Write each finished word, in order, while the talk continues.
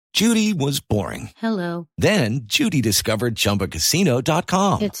Judy was boring. Hello. Then Judy discovered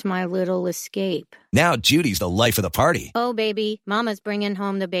ChumbaCasino.com. It's my little escape. Now Judy's the life of the party. Oh, baby, mama's bringing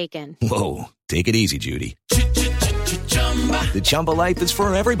home the bacon. Whoa, take it easy, Judy. The Chumba life is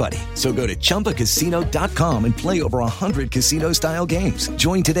for everybody. So go to ChumbaCasino.com and play over 100 casino-style games.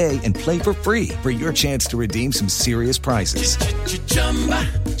 Join today and play for free for your chance to redeem some serious prizes.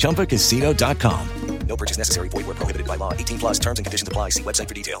 ChumbaCasino.com. No purchase necessary. Void where prohibited by law. 18 plus terms and conditions apply. See website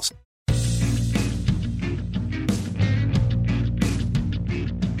for details.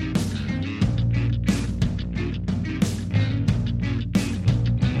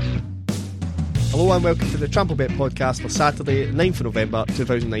 Hello and welcome to the TrampleBet podcast for Saturday, 9th of November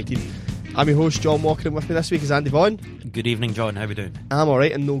 2019. I'm your host, John Walker, and with me this week is Andy Vaughan. Good evening, John. How are we doing? I'm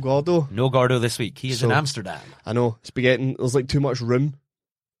alright, and no Gordo. No Gordo this week. He is in Amsterdam. I know, it's getting, there's like too much room.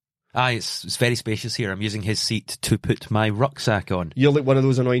 Aye, it's very spacious here. I'm using his seat to put my rucksack on. You're like one of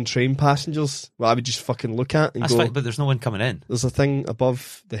those annoying train passengers where I would just fucking look at and That's go... fine, but there's no one coming in. There's a thing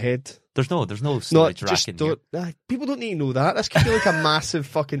above the head. There's no No, storage rack just in here. don't... people don't need to know that. This could be like a massive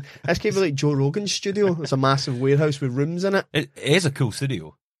fucking... This could be like Joe Rogan's studio. It's a massive warehouse with rooms in it. It is a cool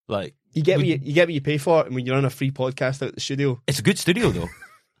studio. Like You get what you pay for, and when you're on a free podcast out at the studio... It's a good studio, though.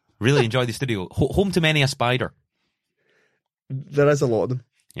 Really enjoy the studio. Home to many a spider. There is a lot of them.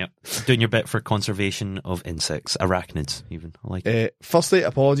 Yep. Doing your bit for conservation of insects, arachnids, even. I like it. Firstly,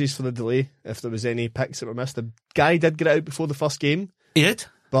 apologies for the delay if there was any picks that were missed. The guy did get it out before the first game. He did?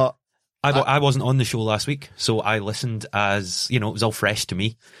 But I wasn't on the show last week, so I listened as, it was all fresh to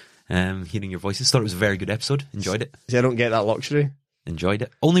me. Hearing your voices. Thought it was a very good episode. Enjoyed it. See, I don't get that luxury. Enjoyed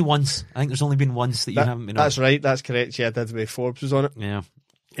it. Only once. I think there's only been once that you haven't been on. That's right, that's correct. Yeah, I did the way Forbes was on it. Yeah.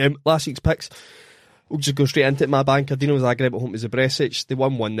 Last week's picks. We'll just go straight into it. My banker, Dinamo Zagreb at home to Zabresic. They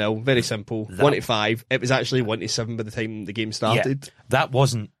won 1-0. Very simple. 1-5. It was actually 1-7 by the time the game started. Yeah, that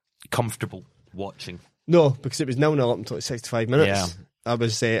wasn't comfortable watching. No, because it was 0-0 up until like 65 minutes. Yeah. I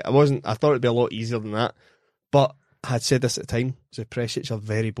thought it'd be a lot easier than that. But I had said this at the time, Zabresic are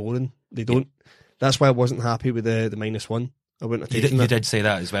very boring. They don't. That's why I wasn't happy with the -1. I wouldn't have taken You it. did say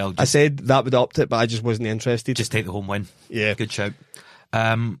that as well. I said that would have upped it, but I just wasn't interested. Just take the home win. Yeah. Good shout.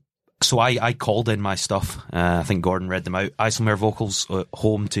 So I called in my stuff. I think Gordon read them out. IJsselmeer Vocals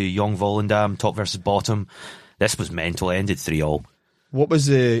home to Young Volendam, top versus bottom. This was mental. It ended 3-3. What was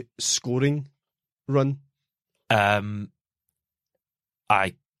the scoring run? I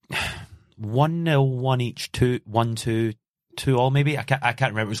 1-0, 1 each, 1-2, 2-2 maybe. I can't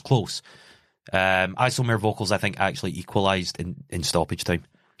remember. It was close. IJsselmeer Vocals I think actually equalised in stoppage time,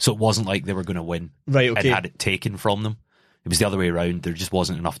 so it wasn't like they were going to win. Right. Okay. And had it taken from them. It was the other way around. There just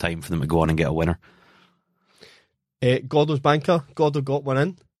wasn't enough time for them to go on and get a winner. Gordo's banker. Gordo got one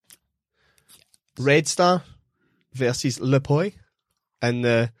in. Red Star versus Le Puy in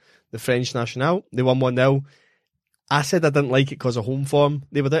the French National. They won 1-0. I said I didn't like it because of home form.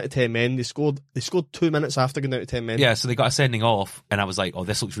 They were down to 10 men. They scored 2 minutes after going down to 10 men. Yeah, so they got a sending off, and I was like, oh,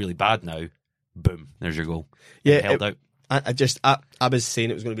 this looks really bad now. Boom, there's your goal. Yeah, it held out. I was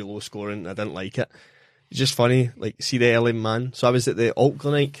saying it was going to be low scoring. I didn't like it. It's just funny, like, see the LM man. So I was at the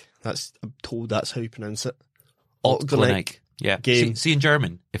Altglenik. I'm told that's how you pronounce it. Altglenik. Yeah. Game. See, in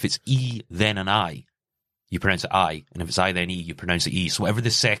German, if it's E then an I, you pronounce it I, and if it's I then E, you pronounce it E. So whatever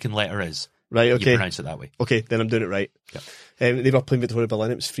the second letter is, right, okay, you pronounce it that way. Okay, then I'm doing it right. Yeah. They were playing Victoria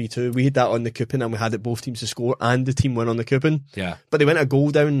Berlin. It was 3-2. We had that on the coupon, and we had it both teams to score and the team win on the coupon. Yeah. But they went a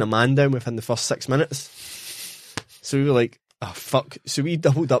goal down and a man down within the first 6 minutes. So we were like, oh fuck. So we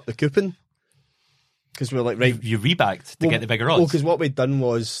doubled up the coupon. Because we were like, right. You rebacked to get the bigger odds. Well, because what we'd done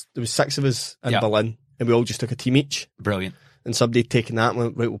was, there was 6 of us in Berlin, and we all just took a team each. Brilliant. And somebody had taken that and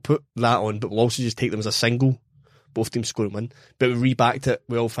went, right, we'll put that on, but we'll also just take them as a single. Both teams score and win. But we rebacked it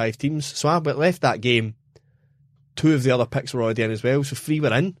with all 5 teams. So I left that game. 2 of the other picks were already in as well, so 3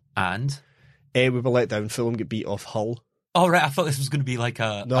 were in. And? We were let down. Fulham get beat off Hull. Oh, right, I thought this was going to be like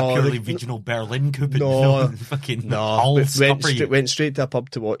a purely regional Berlin coupon. No. Fucking Hull went straight to a pub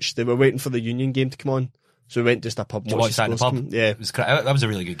to watch. They were waiting for the Union game to come on. So we went just to a pub and watched that in the pub. Yeah. That was a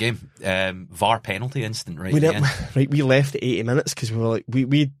really good game. VAR penalty instant right we at the end. Right, we left at 80 minutes because we were like,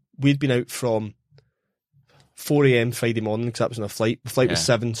 we'd been out from 4 a.m. Friday morning because that was on a flight. The flight was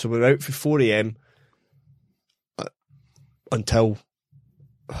 7, so we were out for 4 a.m. Until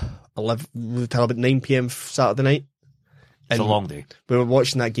 11, until about 9 p.m. Saturday night. It's a long day. We were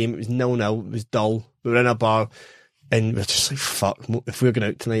watching that game. It was 0-0. It was dull. We were in a bar. And we're just like, fuck, if we're going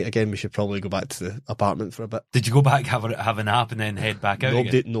out tonight again, we should probably go back to the apartment for a bit. Did you go back, have a nap, and then head back out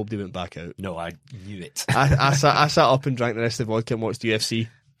again? Nobody went back out. No, I knew it. I sat up and drank the rest of the vodka and watched UFC.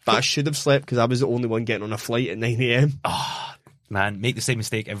 But I should have slept because I was the only one getting on a flight at 9 a.m. Oh, man. Make the same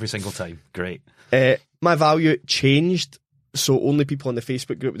mistake every single time. Great. My value changed, so only people on the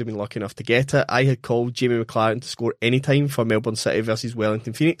Facebook group would have been lucky enough to get it. I had called Jamie McLaren to score any time for Melbourne City versus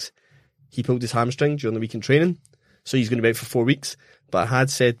Wellington Phoenix. He pulled his hamstring during the week in training, so he's going to be out for 4 weeks. But I had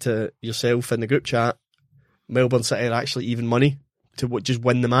said to yourself in the group chat, Melbourne City are actually even money to just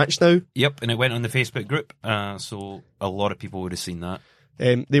win the match now. Yep, and it went on the Facebook group, so a lot of people would have seen that.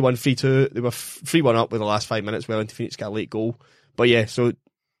 They won 3-2. They were 3-1 up with the last 5 minutes. Wellington Phoenix got a late goal. But yeah, so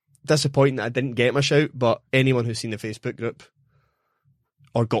disappointing that I didn't get my shout, but anyone who's seen the Facebook group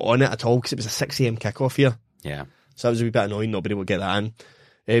or got on it at all, because it was a 6 a.m. kickoff here. Yeah. So that was a wee bit annoying, nobody would get that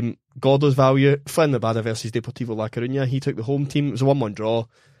in. Gordo's value, Flynn Labada versus Deportivo La Coruña. He took the home team. It was a 1-1 draw.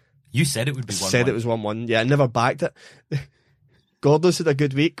 You said it would be 1-1. Said it was 1-1. Yeah, I never backed it. Gordo's had a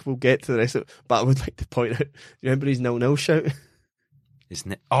good week. We'll get to the rest of it. But I would like to point out, you remember his 0-0 shout?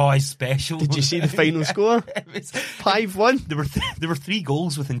 Isn't it? Oh, it's special. Did you see the final score? 5-1. There were 3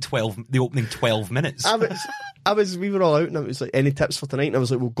 goals within the opening 12 minutes. We were all out, and it was like, any tips for tonight? And I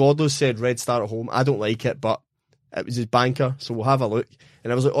was like, well, Gordo said Red Star at home. I don't like it, but it was his banker, so we'll have a look.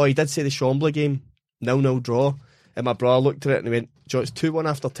 And I was like, oh, he did say the Chambly game, 0-0 draw. And my brother looked at it and he went, Joe, it's 2-1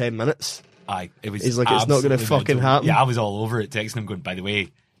 after 10 minutes. He's like, it's not going to fucking happen. Yeah, I was all over it, texting him going, by the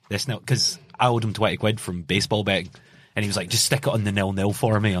way, this now, because I owed him 20 quid from baseball betting. And he was like, just stick it on the 0-0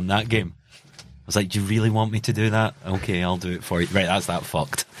 for me on that game. I was like, do you really want me to do that? Okay, I'll do it for you. Right, that's that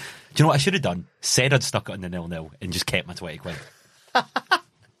fucked. Do you know what I should have done? Said I'd stuck it on the 0-0 and just kept my 20 quid. But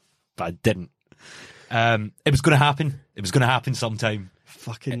I didn't. It was going to happen. It was going to happen sometime.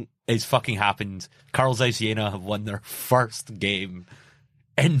 It's fucking happened. Carl Zeiss Jena have won their first game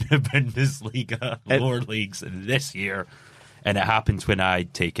in the Bundesliga lower leagues this year. And it happened when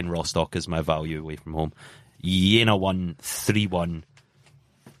I'd taken Rostock as my value away from home. Jena won 3-1.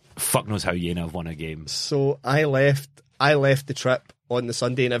 Fuck knows how Jena have won a game. So I left the trip on the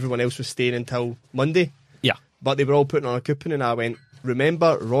Sunday and everyone else was staying until Monday. Yeah. But they were all putting on a coupon and I went,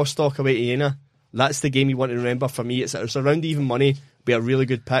 remember Rostock away to Jena? That's the game you want to remember for me. It's around even money, be a really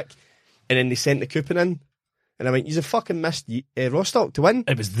good pick. And then they sent the coupon in and I went, you've fucking missed Rostock to win.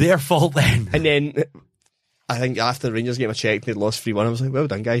 It was their fault then. And then I think after the Rangers game I checked and they'd lost 3-1. I was like, well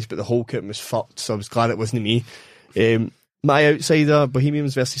done guys, but the whole coupon was fucked, so I was glad it wasn't me. My outsider,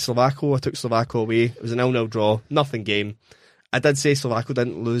 Bohemians versus Slovako. I took Slovako away. It was a 0-0 draw, nothing game. I did say Slovako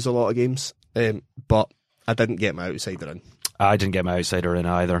didn't lose a lot of games, but I didn't get my outsider in. I didn't get my outsider in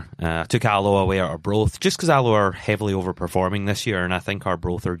either. I took Alloa away at Arbroath, just because Alloa are heavily overperforming this year, and I think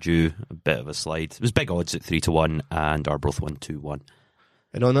Arbroath are due a bit of a slide. It was big odds at 3-1, and Arbroath won 2-1.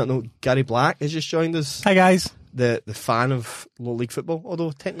 And on that note, Gary Black has just joined us. Hi guys. The fan of lower league football,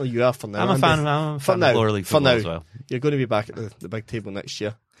 although technically you are for now. I'm a fan of lower league football as well. You're going to be back at the big table next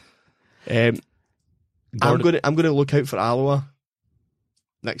year. I'm going to look out for Alloa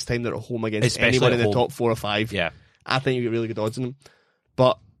next time they're at home against especially anyone in the home. top 4 or 5. Yeah. I think you get really good odds on them.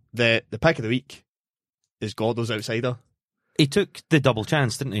 But the pick of the week is Gordo's outsider. He took the double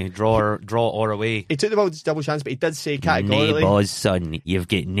chance, didn't he? Draw or away. He took the double chance, but he did say categorically, "Nay, boss, son, you've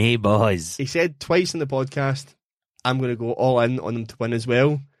got nay, boss." He said twice in the podcast, I'm going to go all in on them to win as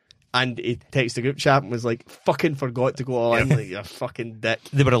well. And he texted the group chat and was like, fucking forgot to go all in. Like, you're fucking dick.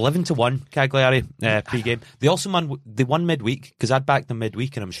 They were 11-1, Cagliari, pre-game. They also won midweek, because I'd backed them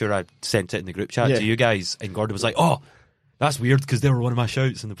midweek, and I'm sure I sent it in the group chat to you guys, and Gordon was like, oh, that's weird, because they were one of my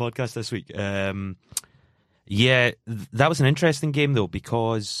shouts in the podcast this week. Yeah, that was an interesting game, though,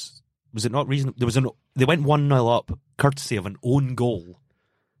 because was it not reasonable? They went 1-0 up, courtesy of an own goal.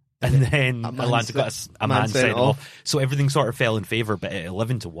 And then Atlanta got a man sent off. So everything sort of fell in favour, but at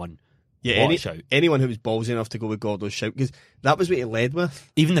 11-1. Yeah, anyone who was ballsy enough to go with Gordo's shout, because that was what he led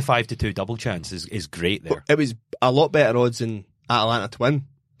with. Even the 5-2 double chance is great there. It was a lot better odds than Atlanta to win.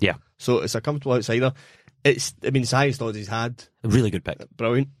 Yeah. So it's a comfortable outsider. It's the highest odds he's had. A really good pick.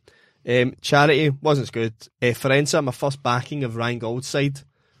 Brilliant. Charity wasn't as good. Forenza, my first backing of Ryan Gould's side,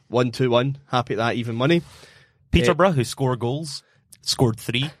 1-2-1. Happy at that, even money. Peterborough, who score goals, scored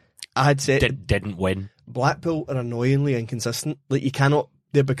 3. I had said didn't win. Blackpool are annoyingly inconsistent. Like you cannot.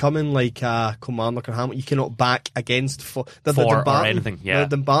 They're becoming like Kilmarnock or Hamilton. You cannot back against for or anything. Yeah,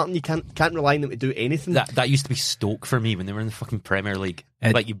 Dumbarton. You can't rely on them to do anything. That used to be Stoke for me when they were in the fucking Premier League.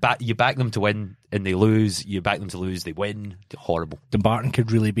 Like you back them to win and they lose. You back them to lose, they win. Horrible. Dumbarton could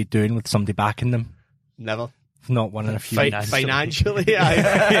really be doing with somebody backing them. Never. Not one in a few. Financially,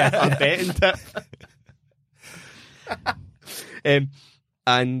 I'm betting it.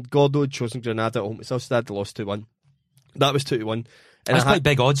 And Gordo had chosen Granada at home. It's also they lost 2-1. That was 2-1. And that's quite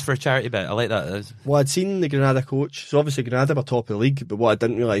big odds for a charity bet. I like that. Well, I'd seen the Granada coach. So obviously Granada were top of the league, but what I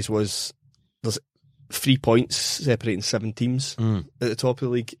didn't realise was there's 3 points separating 7 teams at the top of the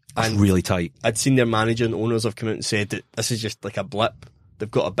league. That's And really tight. I'd seen their manager and owners have come out and said that this is just like a blip. They've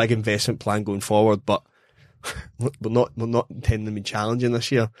got a big investment plan going forward, but we're not intending to be challenging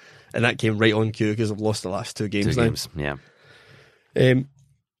this year. And that came right on cue because they've lost the last 2 games now. Yeah.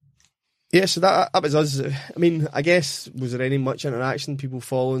 Yeah, so that was us. I mean, I guess, was there any much interaction, people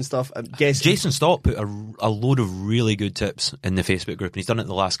following stuff? I guess Jason Stott put a load of really good tips in the Facebook group, and he's done it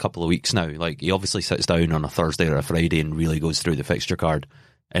the last couple of weeks now. Like, he obviously sits down on a Thursday or a Friday and really goes through the fixture card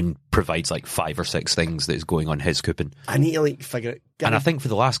and provides like 5 or 6 things that is going on his coupon. I need to like figure it. And I think for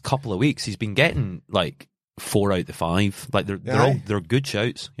the last couple of weeks, he's been getting like 4 out of the 5. Like they're good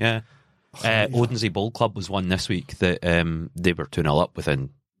shouts. Yeah. Odensey Bowl Club was one this week that they were 2-0 up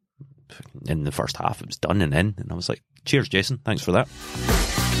within. In the first half, it was done and in, and I was like, cheers, Jason, thanks for that.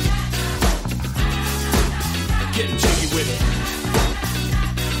 Getting jiggy with it.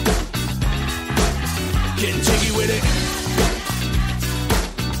 Getting jiggy with it.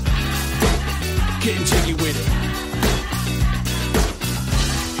 Getting jiggy with it.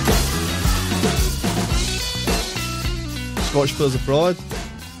 Scottish players abroad.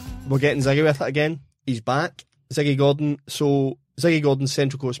 We're getting Ziggy with it again. He's back. Ziggy Gordon. So Ziggy Gordon's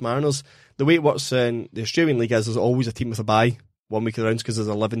Central Coast Mariners. The way it works in the Australian League is there's always a team with a bye 1 week of the rounds because there's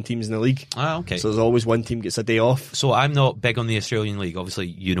 11 teams in the league. Ah, okay. So there's always one team gets a day off. So I'm not big on the Australian League. Obviously,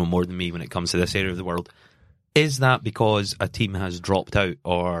 you know more than me when it comes to this area of the world. Is that because a team has dropped out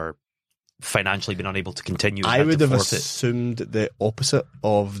or financially been unable to continue? I would have assumed the opposite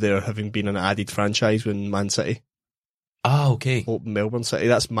of there having been an added franchise when Man City. Ah, okay. Melbourne City.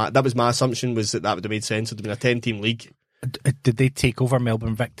 That was my assumption, was that would have made sense. It would have been a 10-team league. Did they take over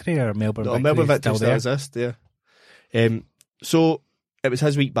Melbourne Victory or Melbourne Victory? Melbourne Victory still still exists, yeah. So it was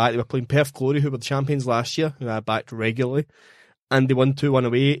his week back. They were playing Perth Glory, who were the champions last year, who I backed regularly, and they won 2-1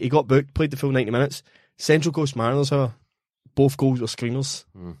 away. He got booked, played the full 90 minutes. Central Coast Mariners, however, both goals were screamers.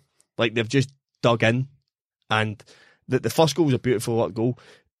 Like, they've just dug in, and the first goal was a beautiful luck goal.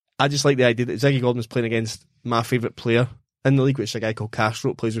 I just like the idea that Ziggy Gordon was playing against my favourite player in the league, which is a guy called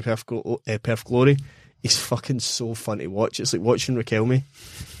Castro, plays with Perth Glory. He's fucking so fun to watch. It's like watching Riquelme.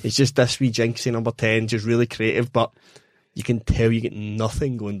 He's just this wee jinxie number 10, just really creative, but you can tell you get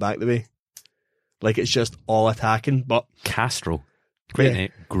nothing going back the way. Like, it's just all attacking. But Castro,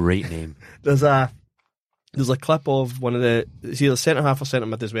 great name. There's a clip of one of it's either centre half or centre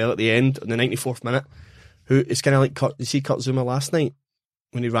mid as well at the end, in the 94th minute, who is kind of like you see Kurt Zouma last night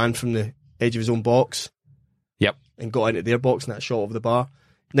when he ran from the edge of his own box. Yep. And got into their box in that shot over the bar.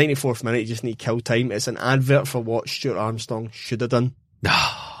 94th minute, you just need kill time. It's an advert for what Stuart Armstrong should have done.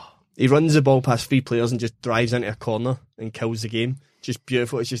 He runs the ball past 3 players and just drives into a corner and kills the game. Just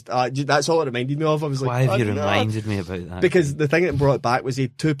beautiful. It's just that's all it reminded me of. I was like, why have you reminded me about that? Because the thing that brought it back was he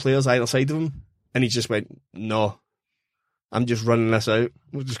had 2 players either side of him, and he just went, no, I'm just running this out.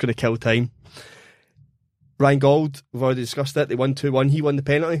 We're just going to kill time. Ryan Gauld, we've already discussed it. They won 2-1. He won the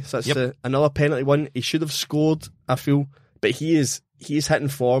penalty, so that's another penalty one. He should have scored, I feel, but he is hitting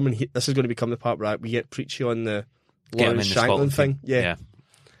form, and this is going to become the part where we get preachy on the Lawrence Shanklin thing. Yeah.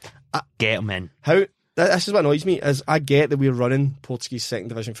 Get him in. This is what annoys me, is I get that we're running Portuguese second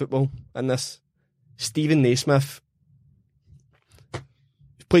division football in this. Stephen Naismith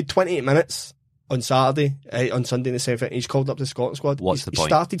played 28 minutes on Sunday in the semi-final, and he's called up to the Scotland squad. What's the point? He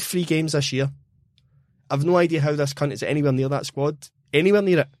started 3 games this year. I've no idea how this cunt is anywhere near that squad. Anywhere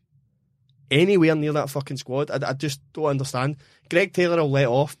near it. Anywhere near that fucking squad. I just don't understand. Greg Taylor will let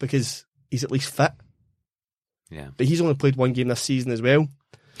off because he's at least fit. Yeah. But he's only played 1 game this season as well.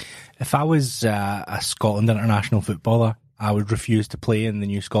 If I was a Scotland international footballer, I would refuse to play in the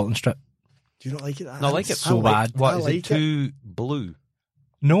new Scotland strip. Do you not like it? Not like it. So bad. What, is it too blue?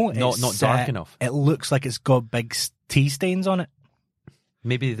 No, not dark enough. It looks like it's got big tea stains on it.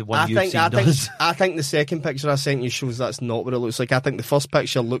 Maybe the one you've seen does. I think the second picture I sent you shows that's not what it looks like. I think the first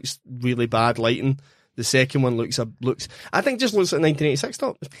picture looks really bad lighting. The second one looks I think just looks like 1986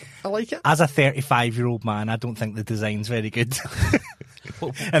 top. I like it. As a 35-year-old man, I don't think the design's very good.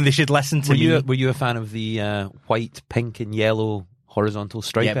 And they should listen to me. Were you a fan of the white, pink and yellow horizontal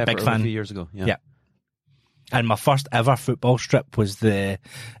stripe effort big fan. A few years ago? Yeah. And my first ever football strip was the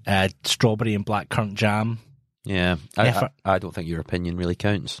strawberry and blackcurrant jam. Yeah, I don't think your opinion really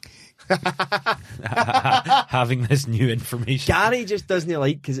counts. Having this new information. Gary just doesn't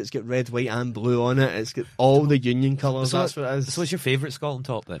like because it's got red, white and blue on it. It's got all the union colours. That's what it is. So what's your favourite Scotland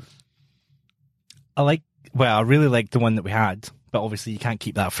top then? I really liked the one that we had, but obviously you can't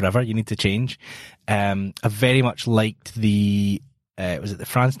keep that forever. You need to change. I very much liked the was it the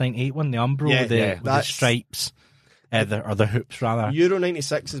France 98 one, the Umbro with the stripes. the hoops rather. Euro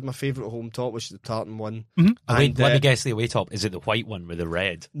 96 is my favourite home top, which is the tartan one. Wait, let me guess the away top. Is it the white one with the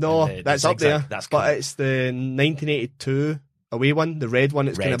red? No, and the that's up there. zigzag? That's cool. But it's the 1982 away one, the red one.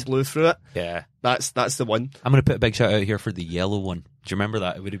 It's kind of Red. blue through it. Yeah. That's the one. I'm going to put a big shout out here for the yellow one. Do you remember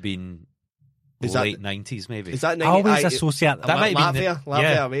that? It would have been Is that- late 90s maybe. Is that I always 90? associate That might have been Latvia, the- Latvia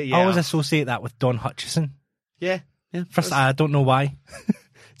yeah. away. I Yeah, always associate that with Don Hutchison. yeah. First, I don't know why.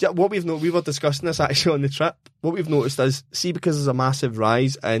 Yeah, what we've we were discussing this actually on the trip. What we've noticed is, see, because there's a massive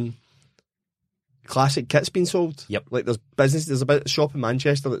rise in classic kits being sold. Yep. Like there's a bit of shop in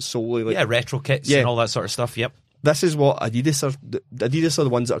Manchester that's solely like yeah, retro kits Yeah. and all that sort of stuff. Yep. this is what Adidas are. Adidas are the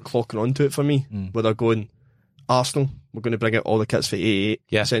ones that are clocking onto it for me, where they're going, Arsenal, we're going to bring out all the kits for 88.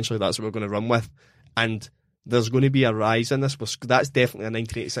 Yeah. Essentially, that's what we're going to run with, and there's going to be a rise in this. That's definitely a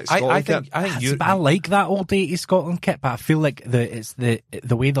 1986 Scotland I kit. think But I like that old 80s Scotland kit, but I feel like it's the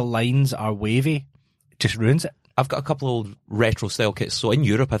way the lines are wavy just ruins it. I've got a couple of old retro style kits. So in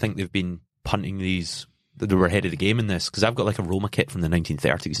Europe, I think they've been punting these. They were ahead of the game in this because I've got like a Roma kit from the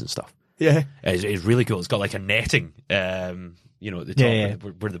 1930s and stuff. Yeah, It's really cool. It's got like a netting, at the top Yeah.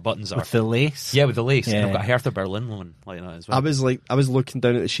 where the buttons are. With the lace. Yeah, with the lace. And Yeah. I've got a Hertha Berlin one like that as well. I was looking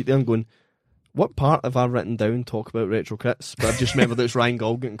down at the sheet there and going, what part have I written down talk about retro kits? But I've just remembered that it's Ryan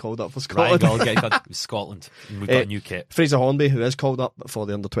Gaul getting called up for Ryan Scotland. Gallagher got Scotland. And we've got a new kit. Fraser Hornby, who is called up for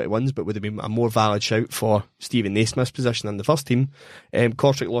the under-21s, but would have been a more valid shout for Stephen Naismith's position in the first team.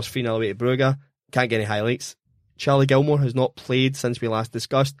 Kortrijk lost 3-0 away to Brugge. Can't get any highlights. Charlie Gilmore has not played since we last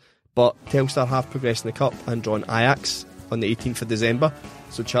discussed, but Telstar have progressed in the Cup and drawn Ajax on the 18th of December.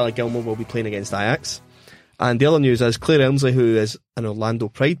 So Charlie Gilmore will be playing against Ajax. And the other news is Claire Elmsley, who is an Orlando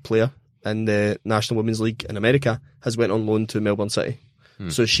Pride player in the National Women's League in America, has went on loan to Melbourne City.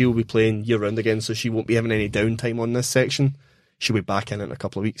 So she'll be playing year round again, so she won't be having any downtime on this section. She'll be back in a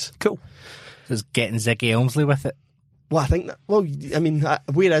couple of weeks. Cool. Just getting Ziggy Elmsley with it. Well, I think that,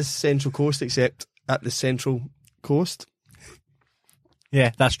 where is Central Coast except at the Central Coast?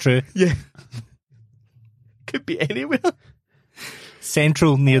 Yeah, that's true. Yeah. Could be anywhere.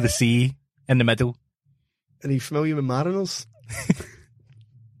 Central near the sea, in the middle. Are you familiar with Mariners?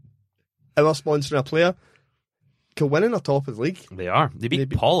 Our sponsoring a player. Kilwinning are top of the league. They are. They beat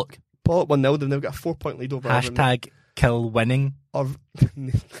Maybe. Pollock. Pollock 1-0, they've now got a 4-point lead over Hashtag kill winning.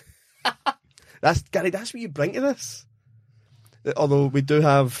 That's Gary, that's what you bring to this. Although we do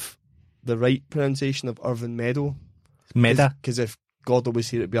have the right pronunciation of Irvin Meadow. Meda. Because if Gordo was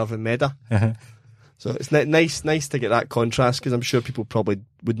here, it'd be Irvin Meda. Uh-huh. So it's nice to get that contrast, because I'm sure people probably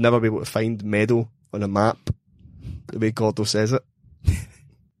would never be able to find Meadow on a map the way Gordo says it.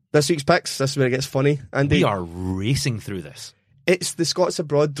 This week's picks, this is where it gets funny. Andy, We are racing through this. it's the Scots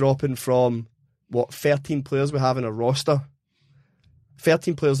abroad dropping from, 13 players we have in a roster.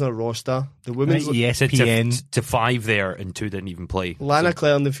 13 players in a roster. The women's... Right, ESPN. To 5 there and 2 didn't even play. Lana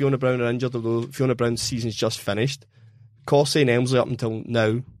Clare and Fiona Brown are injured, although Fiona Brown's season's just finished. Corsey and Elmsley up until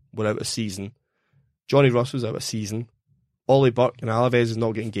now were out of season. Johnny Russ was out of season. Ollie Burke and Alaves is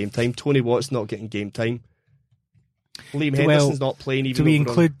not getting game time. Tony Watt's not getting game time. Liam Henderson's not playing. Even Do we though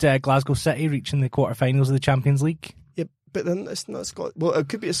we're on- include Glasgow City reaching the quarterfinals of the Champions League? Yeah, but then it's not Scott. Well, it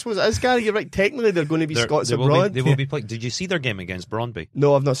could be. I suppose it is, Gary. You're right. Technically, they're going to be Scots they abroad. They will be playing. Did you see their game against Brøndby?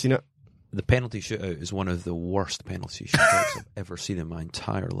 No, I've not seen it. The penalty shootout is one of the worst penalty shootouts I've ever seen in my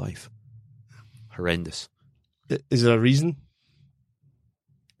entire life. Horrendous. Is there a reason?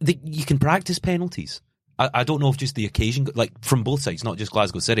 You can practice penalties. I don't know if just the occasion, like from both sides, not just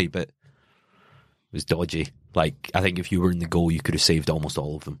Glasgow City, but it was dodgy. Like, I think if you were in the goal, you could have saved almost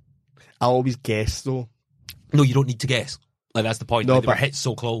all of them. I always guess though. No, you don't need to guess. Like, that's the point. No, Like, they were but- hit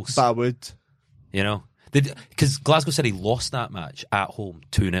so close. But I would. You know? Because Glasgow City lost that match at home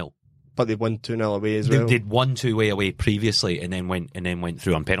 2-0. But they won 2-0 away as They well. did 1-2 away previously and then went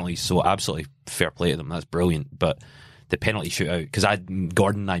through on penalties. So absolutely fair play to them. That's brilliant. But the penalty shootout, because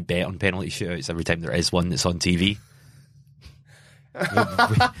Gordon and I bet on penalty shootouts every time there is one that's on TV.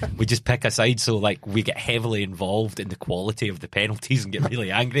 we just pick a side, so like we get heavily involved in the quality of the penalties and get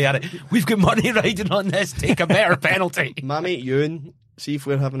really angry at it. We've got money riding on this. Take a better penalty. My mate Ewan, see if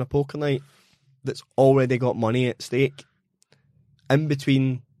we're having a poker night that's already got money at stake. In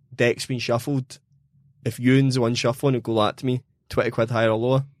between decks being shuffled, if Ewan's the one shuffling, he'll go that to me, 20 quid higher or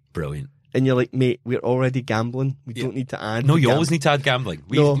lower. Brilliant. And you're like, mate, we're already gambling. We don't need to add. No, you the always need to add gambling.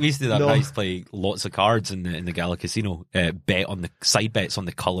 We used to do that. No. I used to play lots of cards in the Gala Casino. Bet on the side bets on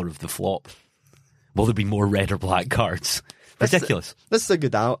the colour of the flop. Will there be more red or black cards? Ridiculous. This is a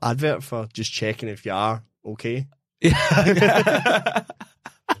good advert for just checking if you are okay.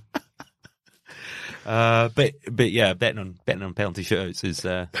 But yeah, betting on penalty shootouts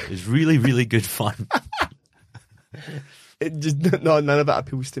is really really good fun. None of it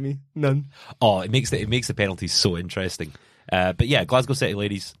appeals to me. None. Oh, it makes the penalties so interesting. But yeah, Glasgow City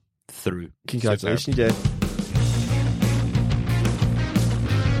ladies through. Congratulations, Superb. yeah.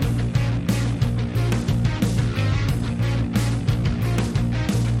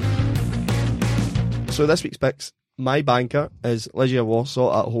 So this week's picks, my banker is Legia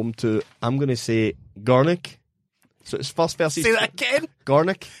Warsaw at home to, I'm going to say, Gornik. So it's first versus... Say that again.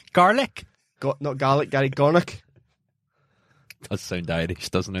 Gornik. Garlic. Not Garlic, Gary. Gornik. Does sound Irish,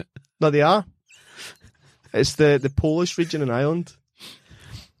 doesn't it? No, they are. It's the Polish region in Ireland.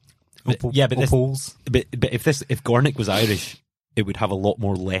 But Poles. but if Gornik was Irish, it would have a lot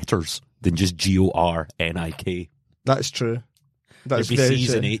more letters than just Gornik. That's true. That's There'd be very C's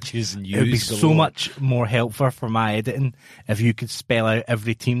true. and H's and U's. It would be so galore. much more helpful for my editing if you could spell out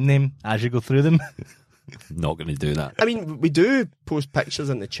every team name as you go through them. Not going to do that. I mean, we do post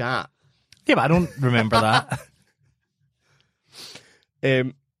pictures in the chat. Yeah, but I don't remember that.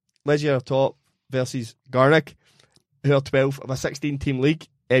 Legia are top versus Garnick, who are 12th of a 16-team league.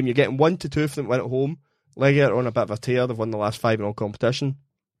 You're getting 1-2 for them win at home. Legia are on a bit of a tear. They've won the last 5 in all competition.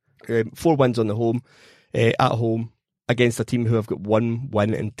 4 wins on the home, at home, against a team who have got 1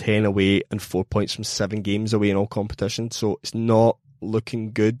 win and 10 away and 4 points from 7 games away in all competition. So it's not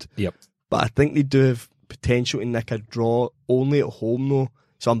looking good. Yep. But I think they do have potential to nick a draw only at home though.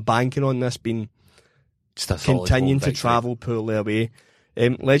 So I'm banking on this being Just a solid continuing home to victory. travel poorly away.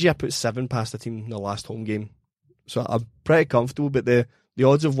 Legia put 7 past the team in the last home game. So I'm pretty comfortable, but the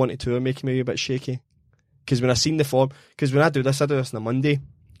odds of 1-2 are making me a bit shaky. Because when I seen the form, because when I do this on a Monday,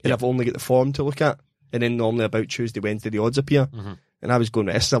 and I've only got the form to look at, and then normally about Tuesday, Wednesday, the odds appear. Mm-hmm. And I was going,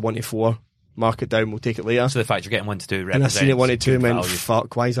 this is a 1-4, mark it down, we'll take it later. So the fact you're getting 1-2 And I seen it represents 1-2 and good went, value.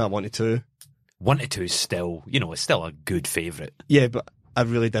 fuck, why is that 1-2? 1-2 is still, it's still a good favourite. Yeah, but I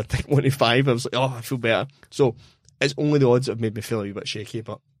really did think 1-5. I was like, oh, I feel better. So it's only the odds that have made me feel a wee bit shaky,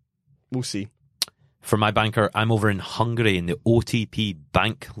 but we'll see. For my banker, I'm over in Hungary in the OTP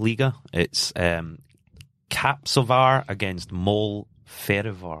Bank Liga. It's Kapsovar against Mol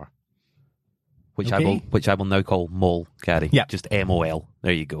Ferivar, which I will now call Mol, Gary. Yeah. Just MOL.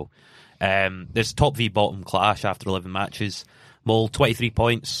 There you go. There's top v bottom clash after 11 matches. Mol 23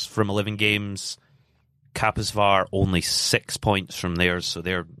 points from 11 games. Kapsovar only 6 points from theirs, so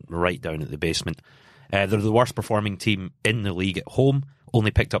they're right down at the basement. They're the worst performing team in the league at home.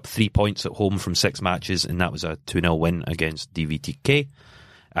 Only picked up 3 points at home from 6 matches, and that was a 2-0 win against DVTK.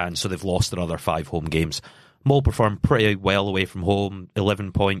 And so they've lost their other 5 home games. Mol performed pretty well away from home,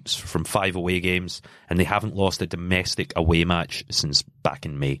 11 points from 5 away games, and they haven't lost a domestic away match since back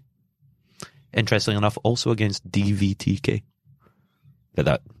in May. Interestingly enough, also against DVTK. But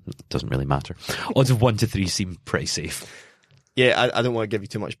that doesn't really matter. Odds of 1-3 seem pretty safe. Yeah, I don't want to give you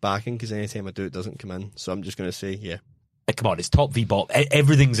too much backing because anytime I do, it doesn't come in. So I'm just going to say, yeah. Come on, it's top v bottom.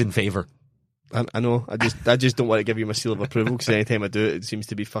 Everything's in favour. I know. I just don't want to give you my seal of approval because anytime I do it, it seems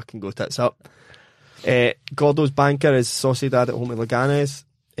to be fucking go tits up. Gordo's banker is Sociedad at home to Leganes.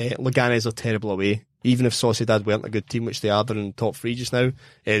 Leganes are terrible away. Even if Sociedad weren't a good team, which they are, they're in the top 3 just now.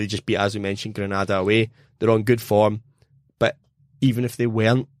 They just beat, as we mentioned, Granada away. They're on good form. But even if they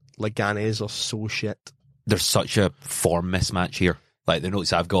weren't, Leganes are so shit. There's such a form mismatch here. Like the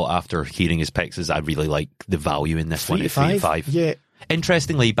notes I've got after hearing his picks is I really like the value in this one at 3-5. Yeah.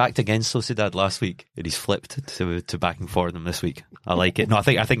 Interestingly, he backed against Sociedad last week, and he's flipped to backing for them this week. I like it. No, I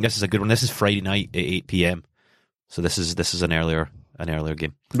think this is a good one. This is Friday night at 8 p.m. So this is an earlier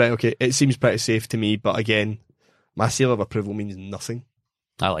game. Right, okay. It seems pretty safe to me, but again, my seal of approval means nothing.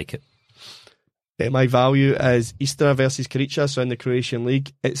 I like it. My value is Istra versus Gorica, so in the Croatian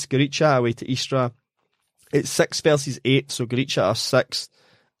league. It's Gorica away to Istra. It's 6 versus 8, so Gorica are 6th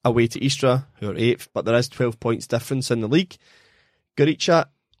away to Istra, who are 8th, but there is 12 points difference in the league. Gorica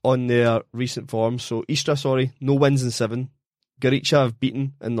on their recent form, so Istra, no wins in 7. Gorica have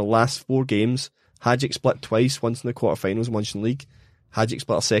beaten in the last 4 games. Hajduk split twice, once in the quarterfinals, once in the league. Hajduk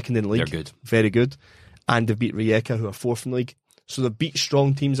split a second in the league. They're good. Very good. And they've beat Rijeka, who are 4th in the league. So they've beat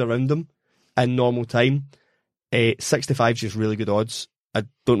strong teams around them in normal time. 65 is just really good odds. I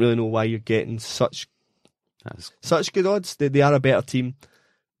don't really know why you're getting such good odds. They are a better team,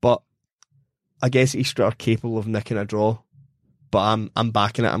 but I guess Istra are capable of nicking a draw. But I'm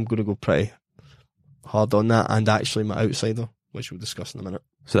backing it. I'm going to go pretty hard on that, and actually my outsider, which we'll discuss in a minute.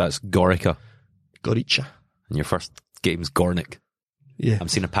 So that's Gorica. Gorica. And your first game's Gornik. Yeah. I'm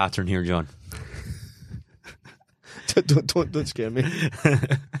seeing a pattern here, John. don't scare me.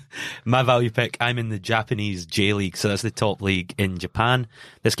 My value pick, I'm in the Japanese J-League, so that's the top league in Japan.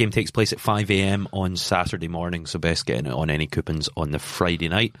 This game takes place at 5 a.m. on Saturday morning, so best getting it on any coupons on the Friday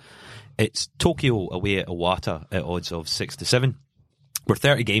night. It's Tokyo away at Iwata at odds of 6-7. We're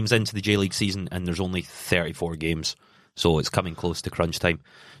 30 games into the J-League season and there's only 34 games, so it's coming close to crunch time.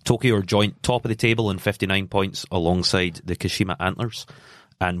 Tokyo are joint top of the table on 59 points alongside the Kashima Antlers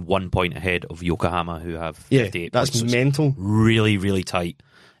and 1 point ahead of Yokohama, who have 58 that's points. So it's mental. really, really tight.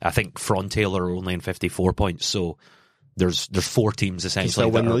 I think Frontale are only on 54 points, so there's 4 teams essentially. still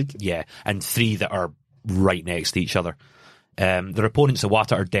win that the are- league. Yeah, and 3 that are right next to each other. Their opponents,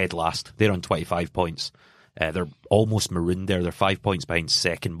 Iwata, are dead last. They're on 25 points. They're almost marooned there. They're 5 points behind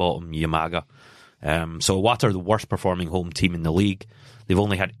second bottom Yamaga. So Iwata are the worst performing home team in the league. They've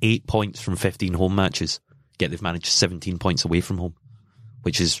only had 8 points from 15 home matches, yet they've managed 17 points away from home,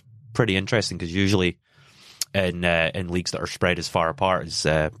 which is pretty interesting because usually in leagues that are spread as far apart as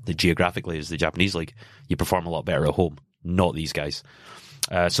geographically as the Japanese league, you perform a lot better at home. Not these guys.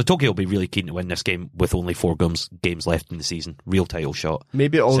 So Tokyo will be really keen to win this game with only 4 games left in the season. Real title shot.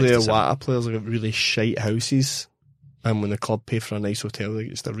 Maybe all the 6-7. Iwata players have got really shite houses, and when the club pay for a nice hotel, they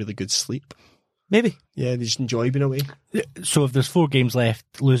get just a really good sleep. Maybe. Yeah, they just enjoy being away. So if there's 4 games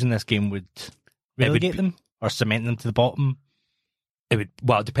left, losing this game would relegate them or cement them to the bottom. It would.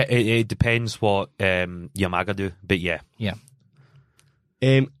 Well, it depends what Yamaga do, but yeah. Yeah.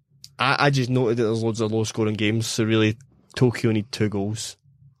 I just noted that there's loads of low scoring games, so really Tokyo need 2 goals.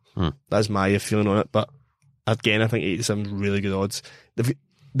 That's my feeling on it. But again, I think 87 is really good odds. The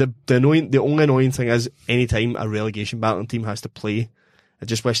only annoying thing is anytime a relegation battling team has to play, I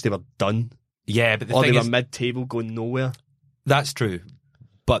just wish they were done. Yeah, but the Or thing they were is, mid-table going nowhere. that's true.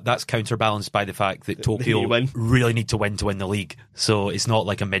 But that's counterbalanced by the fact that They Tokyo win. really need to win the league. So it's not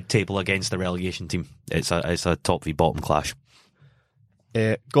like a mid-table against a relegation team. It's a top v bottom clash.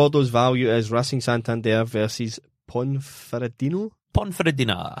 Gordo's value is Racing Santander versus Ponferradina.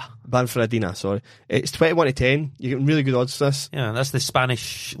 Banferradina, sorry. It's 21-10. You're getting really good odds for this. Yeah, that's the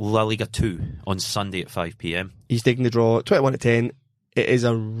Spanish La Liga 2 on Sunday at 5 p.m. He's taking the draw. 21-10. It is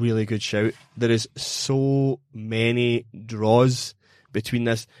a really good shout. There is so many draws between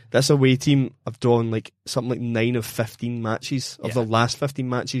this. This away team have drawn like something like 9 of 15 matches of the last 15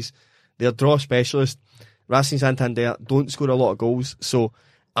 matches. They're draw specialist. Racing Santander don't score a lot of goals, so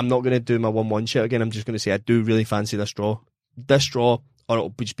I'm not going to do my 1-1 shout again. I'm just going to say I do really fancy this draw. This draw, or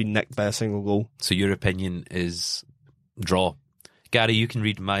it'll just be nicked by a single goal. So your opinion is draw. Gary, you can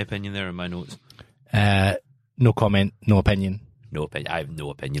read my opinion there in my notes. No comment, no opinion. No opinion. I have no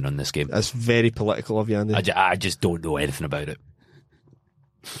opinion on this game. That's very political of you, Andy. I just don't know anything about it.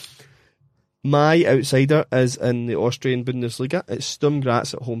 My outsider is in the Austrian Bundesliga. It's Sturm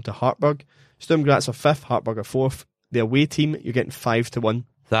Graz at home to Hartberg. Sturm Graz are 5th, Hartberg are 4th. The away team, you're getting 5-1.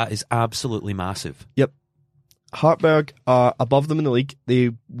 That is absolutely massive. Yep. Hartberg are above them in the league.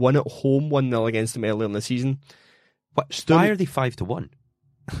 They won at home 1-0 against them earlier in the season. Why are they 5-1?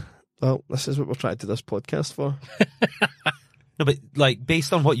 Well, this is what we're trying to do this podcast for. No, but like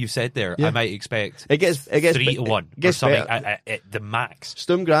based on what you said there, Yeah. I might expect It gets 3-1 it gets or something better. at the max.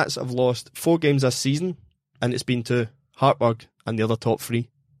 Sturm Graz have lost 4 games this season, and it's been to Hartberg and the other top 3.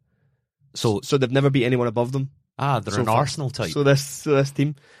 So So they've never beat anyone above them. they're so an far. Arsenal type. So this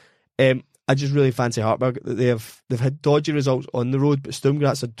team, I just really fancy Hartberg. They've had dodgy results on the road, but Sturm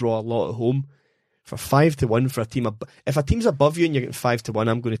Graz would draw a lot at home. For 5-1 for a team, if a team's above you and you're getting 5-1,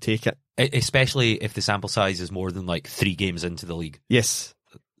 I'm going to take it. Especially if the sample size is more than like 3 games into the league. Yes.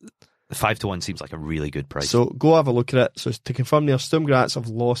 5-1 seems like a really good price. So go have a look at it. So to confirm there, Sturm Graz have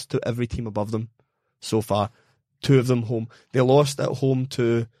lost to every team above them so far. 2 of them home. They lost at home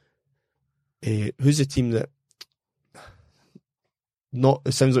to who's the team that? Not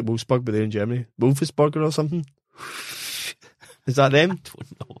it sounds like Wolfsburg, but they're in Germany. Wolfsburger or something. Is that them? I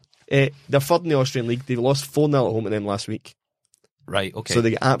don't know. They're 3rd in the Austrian league. They lost 4-0 at home to them last week. Right, okay. So they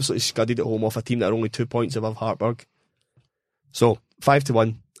get absolutely scudded at home off a team that are only 2 points above Hartberg. So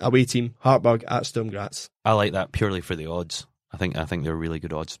 5-1 away team Hartberg at Sturm Graz. I like that purely for the odds. I think they're really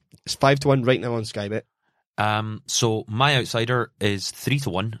good odds. It's 5-1 right now on Sky Bet. So my outsider is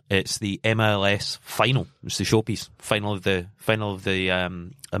 3-1. It's the MLS final. It's the showpiece final of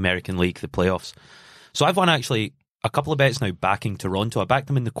the American League, the playoffs. So I've won actually a couple of bets now backing Toronto. I backed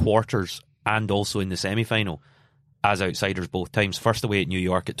them in the quarters and also in the semi-final as outsiders both times. First away at New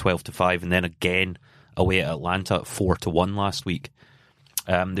York at 12-5, and then again away at Atlanta at 4-1 last week.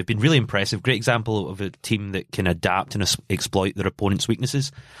 They've been really impressive. Great example of a team that can adapt and exploit their opponent's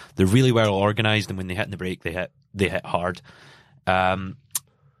weaknesses. They're really well organised, and when they hit in the break, they hit hard.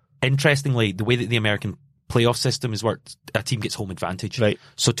 Interestingly, the way that the American playoff system has worked, a team gets home advantage. Right.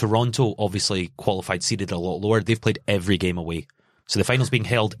 So Toronto obviously qualified seeded a lot lower. They've played every game away. So the final's being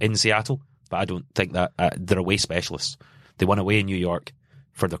held in Seattle, but I don't think that they're away specialists. They won away in New York.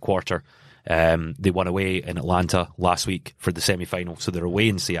 for the quarter. They won away in Atlanta last week for the semi-final, so they're away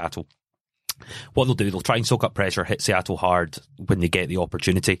in Seattle. What they'll do, they'll try and soak up pressure, hit Seattle hard when they get the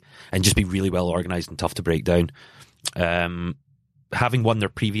opportunity, and just be really well organised and tough to break down. Having won their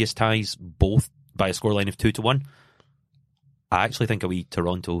previous ties, both by a scoreline of 2-1, I actually think a wee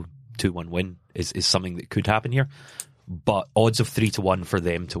Toronto 2-1 win is something that could happen here. But odds of 3-1 for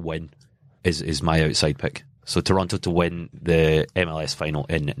them to win is my outside pick. So Toronto to win the MLS final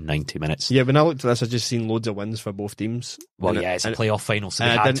in 90 minutes. Yeah, when I looked at this, I just seen loads of wins for both teams. Well, yeah, it's a playoff final, so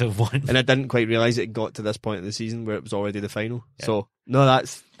they had to have won. And I didn't quite realise it got to this point of the season where it was already the final. Yeah. So, no,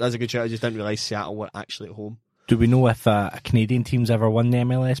 that's a good shout. I just didn't realise Seattle were actually at home. Do we know if a Canadian team's ever won the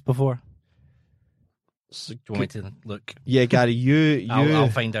MLS before? Do you want me to look? Yeah, Gary, I'll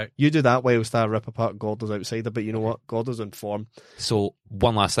find out. You do that whilst I rip apart Gordo's outsider, but you know what? Gordo's in form. So,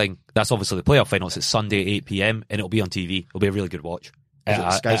 one last thing. That's obviously the playoff final. It's Sunday at 8 p.m, and it'll be on TV. It'll be a really good watch.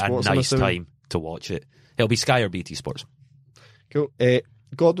 Sky Sports, a nice time to watch it. It'll be Sky or BT Sports. Cool.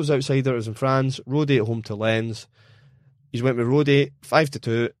 Gordo's outsider is in France. Rodé at home to Lens. He's went with Rodé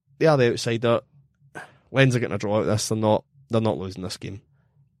 5-2. They are the outsider. Lens are getting a draw out of this. They're not losing this game.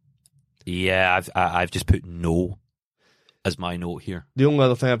 Yeah, I've just put no as my note here. The only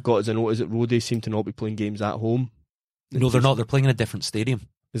other thing I've got as a note is that Rodé seem to not be playing games at home. No, they're not. They're playing in a different stadium.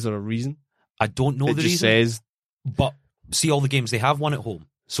 Is there a reason? I don't know the reason. It just says... But see all the games they have won at home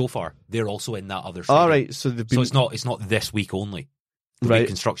so far. They're also in that other stadium. All right, so they've been... So it's not this week only. There'll be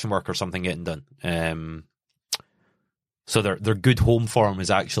construction work or something getting done. So their good home form is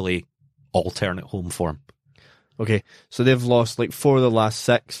actually alternate home form. Okay, so they've lost like 4 of the last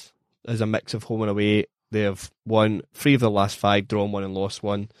 6 as a mix of home and away. They have won 3 of the last 5, drawn 1 and lost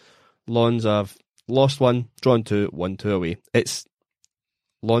 1. Lons have lost 1, drawn 2, won 2 away.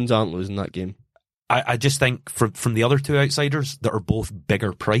 Lons aren't losing that game. I just think from the other 2 outsiders that are both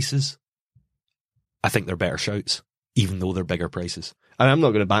bigger prices, I think they're better shouts, even though they're bigger prices. And I'm not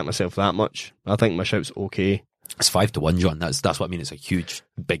going to back myself that much. I think my shout's okay. It's 5-1, John. That's what I mean. It's a huge,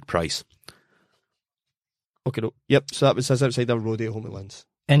 big price. Okay, no. Yep, so that was his outsider, Rodé at home at Lens.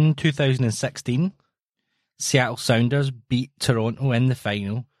 In 2016, Seattle Sounders beat Toronto in the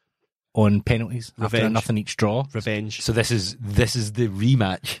final on penalties after a 0-0 each draw. Revenge. So this is the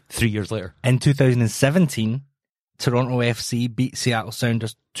rematch 3 years later. In 2017, Toronto FC beat Seattle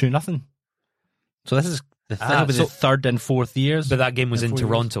Sounders 2-0. So this is the third and fourth years. But that game was in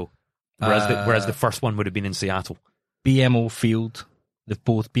Toronto, whereas the first one would have been in Seattle. BMO Field, they've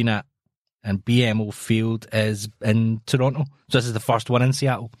both been at. And BMO Field is in Toronto. So this is the first one in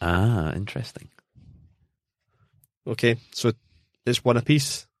Seattle. Ah, interesting. Okay, so it's one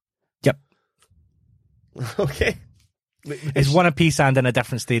apiece. Yep. Okay. It's one apiece and in a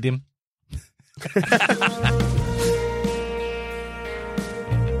different stadium.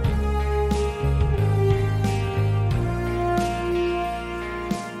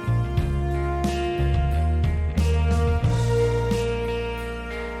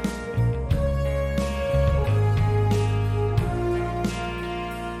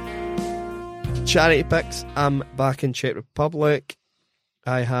 Charity picks. I'm back in Czech Republic.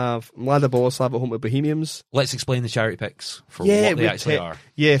 I have Mlada Boleslav at home with Bohemians. Let's explain the charity picks for what they actually are.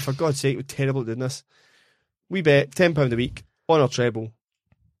 Yeah, for God's sake, we're terrible at doing this. We bet £10 a week on our treble.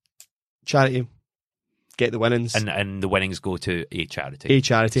 Charity. Get the winnings. And the winnings go to a charity. A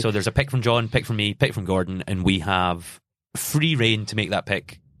charity. So there's a pick from John, pick from me, pick from Gordon, and we have free reign to make that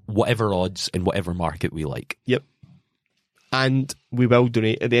pick whatever odds in whatever market we like. Yep. And we will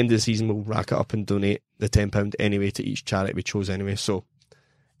donate. At the end of the season, we'll rack it up and donate the £10 anyway to each charity we chose anyway. So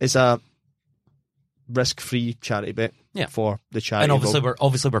it's a risk-free charity bet for the charity. And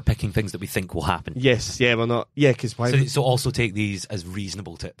obviously we're picking things that we think will happen. Yes, yeah, we're not. Yeah, because why? So also take these as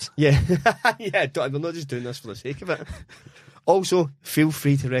reasonable tips. Yeah, yeah. We're not just doing this for the sake of it. Also, feel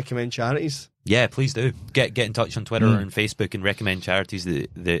free to recommend charities. Yeah, please do. Get in touch on Twitter and Facebook and recommend charities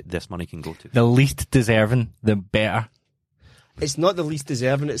that this money can go to. The least deserving, the better. It's not the least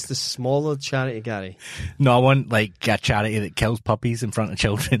deserving, it's the smaller charity, Gary. No, I want like a charity that kills puppies in front of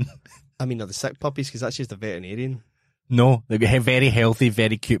children. I mean, are the sick puppies? Because that's just a veterinarian. No, they're very healthy,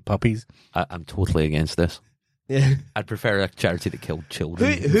 very cute puppies. I'm totally against this. Yeah, I'd prefer a charity that killed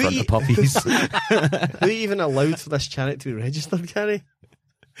children in front of puppies. Who even allowed for this charity to be registered, Gary?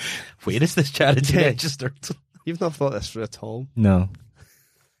 Where is this charity registered? You've not thought this through at all. No.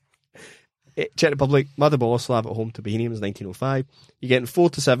 Czech Republic, Mlada Boleslav at home to Bohemians, 1905. You're getting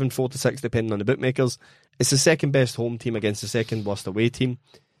 4-7, 4-6, depending on the bookmakers. It's the second best home team against the second worst away team.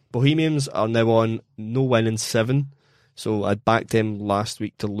 Bohemians are now on no win in 7, so I'd backed them last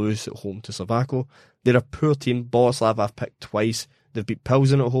week to lose at home to Slovakia. They're a poor team. Boleslav I've picked twice. They've beat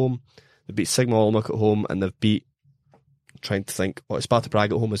Pilsen at home, they've beat Sigma Olomouc at home, and they've beat, trying to think, Sparta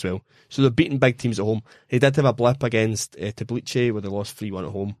Prague at home as well. So they've beaten big teams at home. They did have a blip against Teplice where they lost 3-1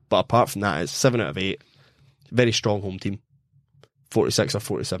 at home, but apart from that, it's 7 out of 8. Very strong home team. 46 or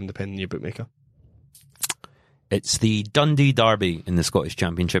 47, depending on your bookmaker. It's the Dundee Derby in the Scottish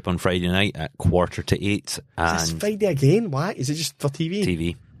Championship on Friday night at 7:45. And Is this Friday again? Why? Is it just for TV?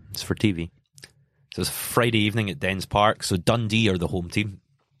 TV. It's for TV. So it's Friday evening at Dens Park. So Dundee are the home team.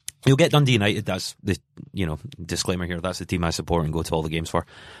 You'll get Dundee United. That's the, disclaimer here. That's the team I support and go to all the games for.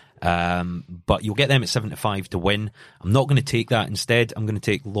 But you'll get them at 7-5 to win. I'm not going to take that. Instead, I'm going to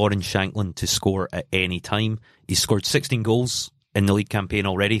take Lauren Shanklin to score at any time. He's scored 16 goals in the league campaign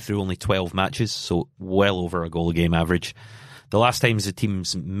already through only 12 matches, so well over a goal a game average. The last times the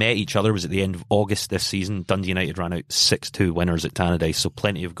teams met each other was at the end of August this season. Dundee United ran out 6-2 winners at Tannadice, so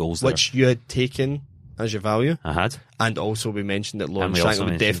plenty of goals there. Which you had taken as your value. I had. And also we mentioned that Lauren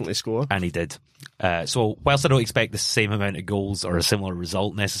Shanklin would definitely score. And he did. So whilst I don't expect the same amount of goals or a similar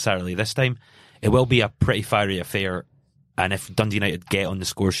result necessarily this time, it will be a pretty fiery affair. And if Dundee United get on the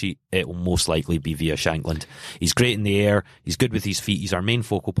score sheet, it will most likely be via Shankland. He's great in the air, he's good with his feet, he's our main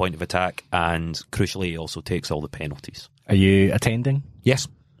focal point of attack, and crucially, he also takes all the penalties. Are you attending? Yes,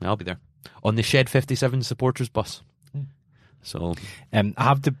 I'll be there. On the Shed 57 supporters bus. So I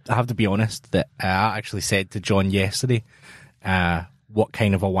have to be honest that I actually said to John yesterday, what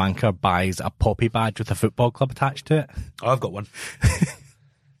kind of a wanker buys a poppy badge with a football club attached to it? Oh, I've got one.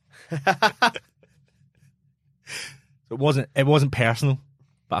 It wasn't personal,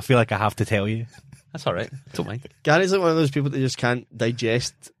 but I feel like I have to tell you. That's all right. Don't mind. Gary's like one of those people that just can't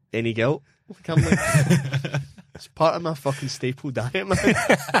digest any guilt. It's part of my fucking staple diet, man.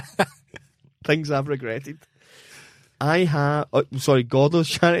 Things I've regretted. I have, Gordo's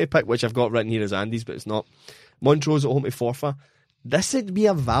charity pick, which I've got written here as Andy's, but it's not. Montrose at home to Forfar. This would be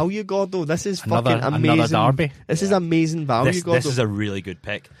a value, Gordo. This is fucking amazing. Another derby. This is amazing value, Gordo. This is a really good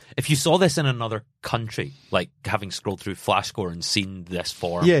pick. If you saw this in another country, like having scrolled through FlashScore and seen this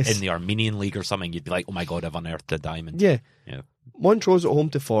form in the Armenian League or something, you'd be like, oh my God, I've unearthed a diamond. Yeah. Yeah. Montrose at home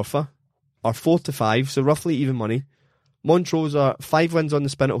to Forfar are 4-5, so roughly even money. Montrose are 5 wins on the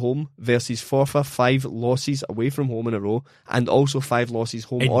spin at home versus Forfar 5 losses away from home in a row, and also 5 losses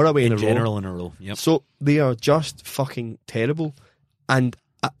home or away in a row. In general, in a row. Yep. So they are just fucking terrible. And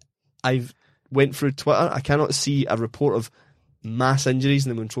I've went through Twitter. I cannot see a report of mass injuries in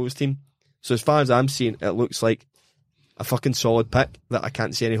the Montrose team. So as far as I'm seeing, it looks like a fucking solid pick that I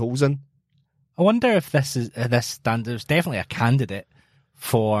can't see any holes in. I wonder if this stands. There's definitely a candidate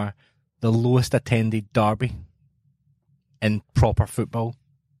for the lowest attended derby in proper football.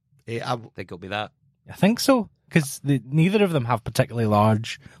 I think it'll be that. I think so, because neither of them have particularly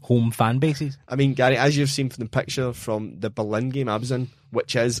large home fan bases. I mean, Gary, as you've seen from the picture from the Berlin game I was in,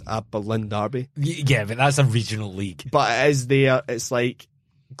 which is a Berlin derby. Yeah, but that's a regional league. But it is there. It's like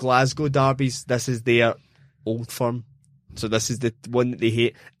Glasgow derbies. This is their Old Firm. So this is the one that they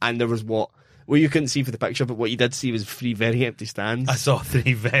hate. And there was well, you couldn't see for the picture, but what you did see was 3 very empty stands. I saw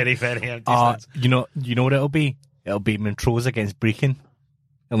 3 very, very empty stands. You know what it'll be? It'll be Montrose against Brechin.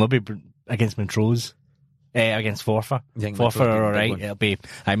 It'll not be against Montrose. Against Forfar. Forfar are alright. It'll be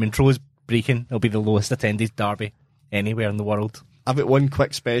Montrose, Brechin. It'll be the lowest attended derby anywhere in the world. I've got one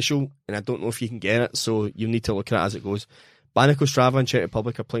quick special, and I don't know if you can get it, so you need to look at it as it goes. Banik Ostrava and Czech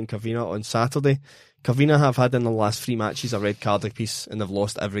Republic are playing Kavina on Saturday. Kavina have had in the last 3 matches a red card apiece, and they've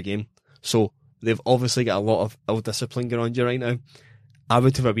lost every game. So they've obviously got a lot of ill discipline going on right now. I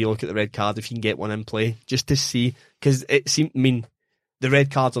would have a wee look at the red card if you can get one in play, just to see, because it seemed, the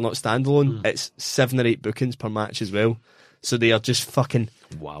red cards are not standalone. It's 7 or 8 bookings per match as well. So they are just fucking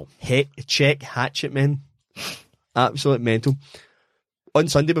Czech hatchet men. Absolute mental. On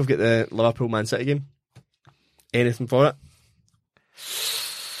Sunday we've got the Liverpool Man City game. Anything for it?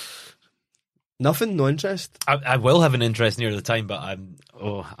 Nothing, no interest. I will have an interest near the time, but I'm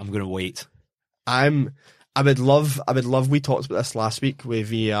going to wait. I would love. We talked about this last week with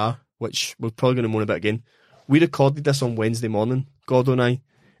VAR, which we're probably going to moan about again. We recorded this on Wednesday morning, Gordo and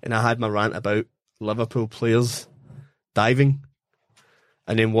I had my rant about Liverpool players diving,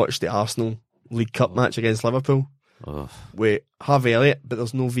 and then watched the Arsenal League Cup match against Liverpool with Harvey Elliott, but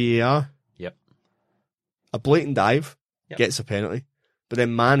there's no VAR. Yep. A blatant dive gets a penalty, but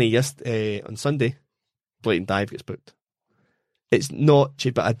then Manny on Sunday, blatant dive gets booked. It's not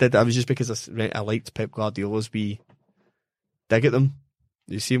cheap, but I was just because I liked Pep Guardiola's wee dig at them.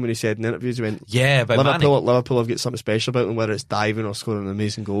 You see him when he said in interviews, he went, yeah, but Liverpool have got something special about them, whether it's diving or scoring an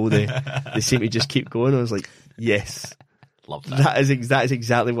amazing goal. They seem to just keep going. I was like, yes. love that. That is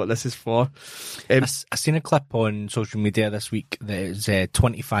exactly what this is for. I seen a clip on social media this week that is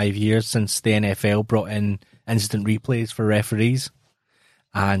 25 years since the NFL brought in instant replays for referees.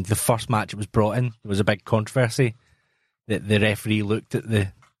 And the first match it was brought in, there was a big controversy that the referee looked at the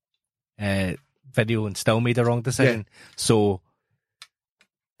video and still made a wrong decision. Yeah. So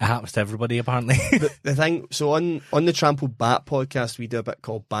it happens to everybody, apparently. the thing, so on the Trampled Bat podcast, we do a bit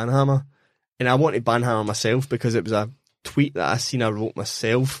called Banhammer. And I wanted Banhammer myself because it was a tweet that I wrote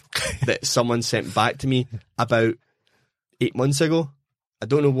myself that someone sent back to me about 8 months ago. I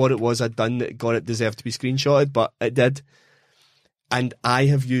don't know what it was I'd done that got it deserved to be screenshotted, but it did. And I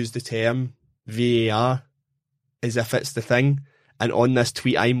have used the term VAR as if it's the thing. And on this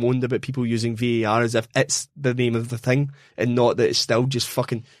tweet, I moaned about people using VAR as if it's the name of the thing and not that it's still just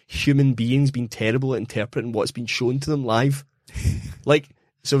fucking human beings being terrible at interpreting what's been shown to them live. Like,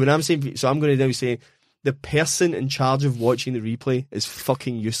 so when I'm saying, so I'm going to now say the person in charge of watching the replay is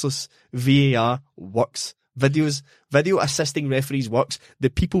fucking useless. VAR works. Video assisting referees works. The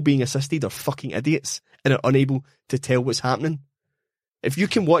people being assisted are fucking idiots and are unable to tell what's happening. If you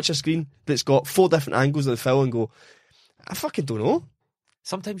can watch a screen that's got 4 different angles of the film and go, I fucking don't know.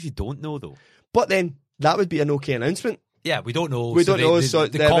 Sometimes you don't know, though. But then that would be an okay announcement. Yeah, we don't know. We don't know, so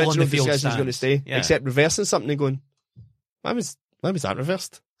the call on original the field decision is going to stay. Yeah. Except reversing something and going, why was that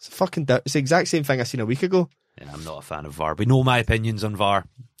reversed? It's it's the exact same thing I seen a week ago. Yeah, I'm not a fan of VAR. We know my opinions on VAR.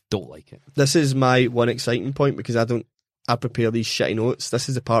 Don't like it. This is my one exciting point because I prepare these shitty notes. This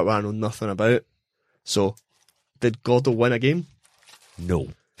is the part where I know nothing about. So, did Gordo win a game? No.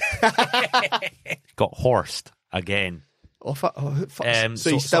 Got horsed again. So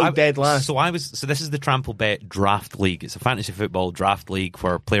he's still dead last. So this is the Trample Bet Draft League. It's a fantasy football draft league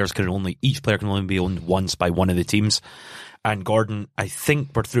where each player can only be owned once by one of the teams. And Gordon, I think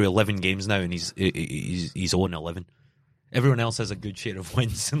we're through 11 games now, and he's on 11. Everyone else has a good share of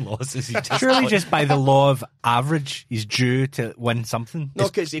wins and losses. Surely just by the law of average, he's due to win something. No,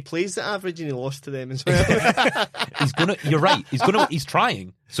 because he plays the average and he lost to them as well. You're right. He's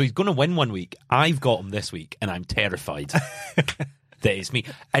trying. So he's gonna win one week. I've got him this week, and I'm terrified that it's me.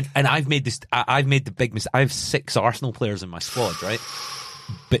 And I've made the big mistake. I have 6 Arsenal players in my squad, right?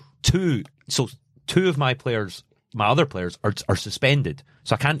 But two of my other players are suspended.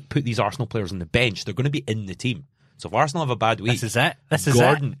 So I can't put these Arsenal players on the bench. They're going to be in the team. So if Arsenal have a bad week, This is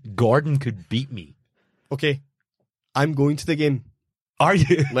it. Gordon could beat me. Okay, I'm going to the game. Are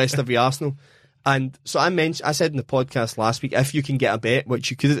you? Leicester v Arsenal. And so I said in the podcast last week, if you can get a bet,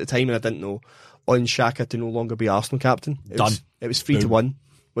 which you could at the time and I didn't know, on Xhaka to no longer be Arsenal captain. It was 3-1,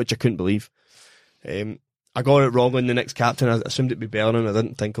 which I couldn't believe. I got it wrong on the next captain. I assumed it'd be Bellingham. I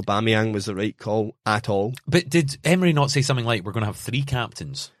didn't think Aubameyang was the right call at all. But did Emery not say something like, we're going to have 3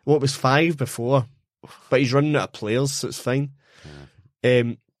 captains? Well, it was 5 before. But he's running out of players, so it's fine. Yeah.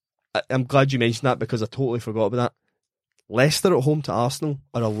 I'm glad you mentioned that because I totally forgot about that. Leicester at home to Arsenal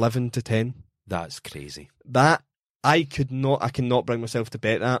are 11-10. That's crazy. That I cannot bring myself to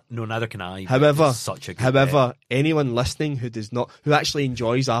bet that. No, neither can I. However, such a good bet. Anyone listening who actually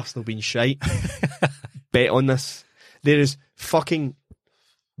enjoys Arsenal being shite, bet on this. There is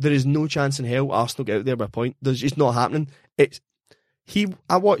no chance in hell Arsenal get out there by a point. It's not happening.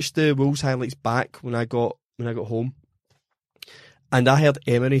 I watched the Wolves highlights back when I got home, and I heard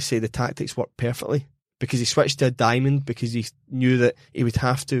Emery say the tactics worked perfectly because he switched to a diamond because he knew that he would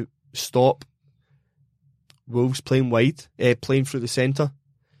have to stop Wolves playing wide, playing through the centre.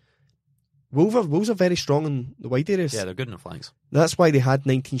 Wolves are very strong in the wide areas. Yeah, they're good in the flanks. That's why they had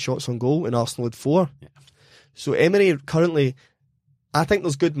 19 shots on goal and Arsenal had 4. Yeah. So Emery currently, I think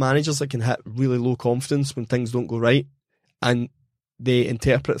there's good managers that can hit really low confidence when things don't go right, and they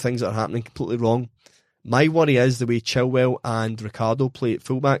interpret things that are happening completely wrong. My worry is the way Chilwell and Ricardo play at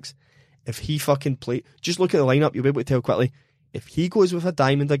fullbacks. If he fucking play, just look at the lineup, you'll be able to tell quickly. If he goes with a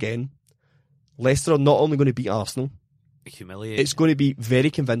diamond again, Leicester are not only going to beat Arsenal, it's going to be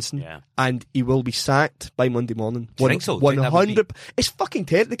very convincing, and he will be sacked by Monday morning. Do you think so? 100. It's fucking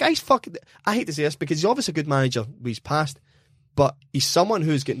terrible. The guy's fucking. I hate to say this because he's obviously a good manager with his past, but he's someone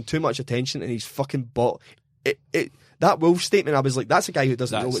who's getting too much attention and he's fucking bought it. That Wolves statement, I was like, that's a guy who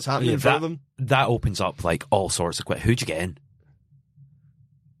doesn't know what's happening in front of him. That opens up like all sorts of questions. Who'd you get in?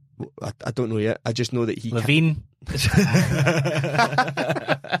 I don't know yet. I just know that he Levine.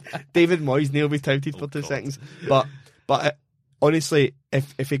 David Moyes nearly touted for 2 seconds. But honestly,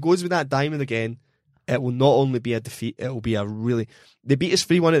 if he goes with that diamond again, it will not only be a defeat, it will be a really... They beat us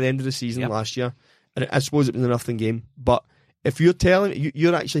 3-1 at the end of the season last year, and I suppose it was a nothing game, but if you're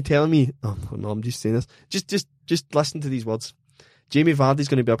actually telling me, oh no, I'm just saying this. Just listen to these words. Jamie Vardy's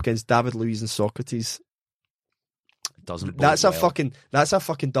going to be up against David Luiz and Socrates. Doesn't. That's a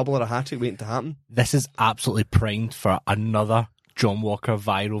fucking double or a hat trick waiting to happen. This is absolutely primed for another John Walker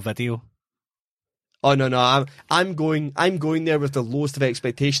viral video. Oh no, I'm going there with the lowest of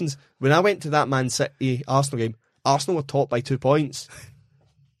expectations. When I went to that Man City Arsenal game, Arsenal were top by 2 points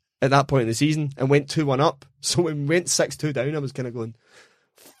at that point in the season and went 2-1 up. So when we went 6-2 down, I was kind of going,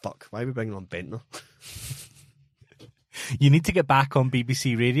 fuck, why are we bringing on Bentner? You need to get back on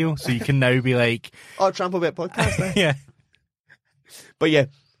BBC Radio so you can now be like, oh, Tramplebet podcast. Eh? yeah. But yeah,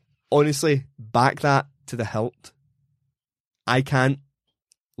 honestly, back that to the hilt. I can't.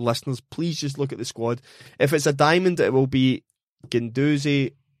 Listeners, please just look at the squad. If it's a diamond, it will be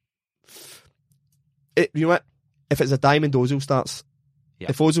Guendouzi. You know what? If it's a diamond, Ozil starts. Yeah.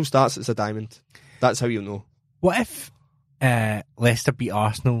 If Ozil starts, it's a diamond. That's how you'll know. What if Leicester beat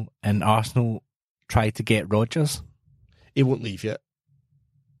Arsenal and Arsenal tried to get Rodgers? He won't leave yet.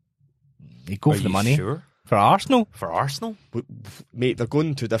 They go Are for the you money. Sure? For Arsenal? For Arsenal? Mate, they're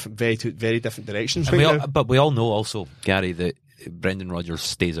going to very different directions And right now. but we all know also, Gary, that Brendan Rodgers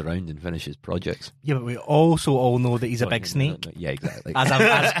stays around and finishes projects. Yeah, but we also all know that he's a big No, snake. no, yeah, exactly.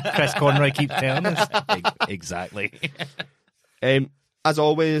 As Chris Conroy keeps telling us. Exactly. As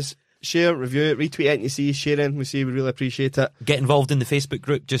always, share, review it, retweet anything you see, share anything we see. We really appreciate it. Get involved in the Facebook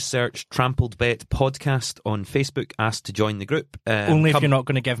group. Just search Trampled Bet Podcast on Facebook. Ask to join the group. Only if you're not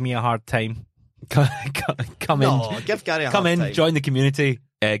going to give me a hard time. Come in. Give Gary a Come hard in, time. join the community,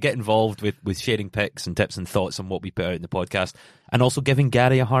 get involved with sharing pics and tips and thoughts on what we put out in the podcast, and also giving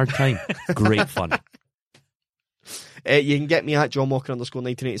Gary a hard time. Great fun. You can get me at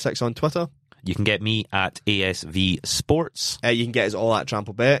JohnWalker_1986 on Twitter. You can get me at ASV Sports. You can get us all at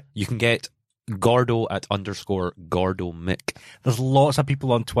Tramplebet. You can get Gordo at _Gordo Mick. There's lots of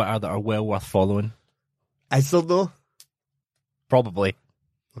people on Twitter that are well worth following. Is there though? Probably.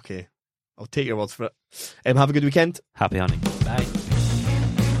 Okay. I'll take your words for it. Have a good weekend. Happy hunting. Bye.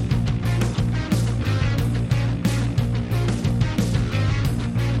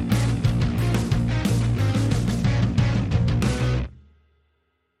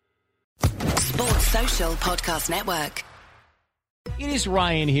 Sports Social Podcast Network. It is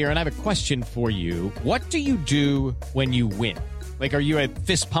Ryan here, and I have a question for you. What do you do when you win? Like, are you a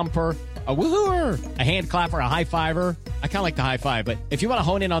fist pumper, a woohooer, a hand clapper, a high fiver? I kind of like the high five, but if you want to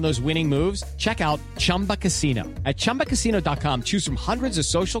hone in on those winning moves, check out Chumba Casino. At ChumbaCasino.com, choose from hundreds of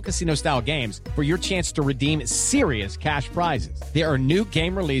social casino-style games for your chance to redeem serious cash prizes. There are new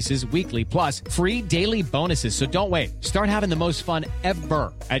game releases weekly, plus free daily bonuses, so don't wait. Start having the most fun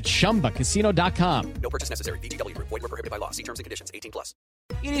ever at ChumbaCasino.com. No purchase necessary. VGW Group. Void where prohibited by law. See terms and conditions. 18+.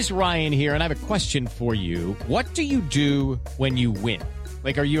 It is Ryan here, and I have a question for you. What do you do when you win?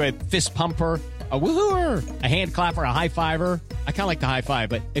 Like, are you a fist pumper, a woohooer, a hand clapper, a high fiver? I kind of like the high five,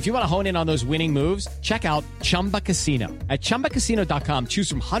 but if you want to hone in on those winning moves, check out Chumba Casino. At ChumbaCasino.com, choose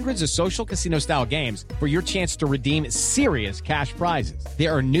from hundreds of social casino-style games for your chance to redeem serious cash prizes.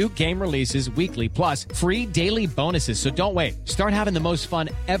 There are new game releases weekly, plus free daily bonuses, so don't wait. Start having the most fun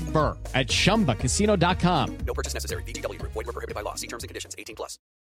ever at ChumbaCasino.com. No purchase necessary. VGW Group. Void where prohibited by law. See terms and conditions. 18+.